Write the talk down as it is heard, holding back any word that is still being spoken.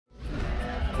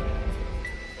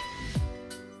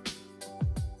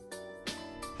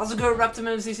How's it going, Raptor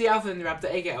members? CC Alpha and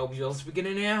Raptor, aka LBJs.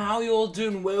 Beginning here, how you all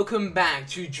doing? Welcome back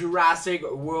to Jurassic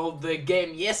World, the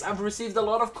game. Yes, I've received a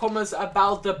lot of comments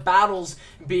about the battles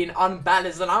being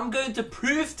unbalanced, and I'm going to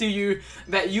prove to you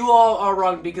that you all are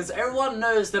wrong, because everyone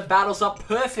knows the battles are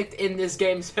perfect in this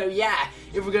game. So yeah,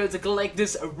 if we're going to collect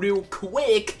this real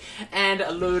quick and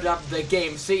load up the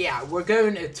game. So yeah, we're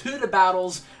going to the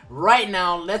battles right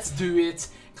now. Let's do it.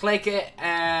 Click it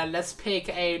and let's pick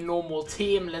a normal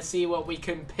team. Let's see what we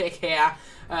can pick here.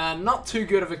 Not too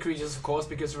good of a creatures, of course,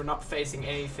 because we're not facing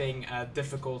anything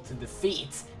difficult to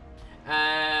defeat.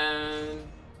 And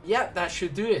yeah, that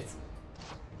should do it.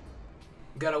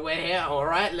 Got away here.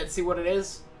 Alright, let's see what it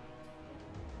is.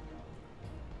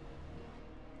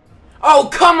 Oh,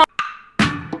 come on!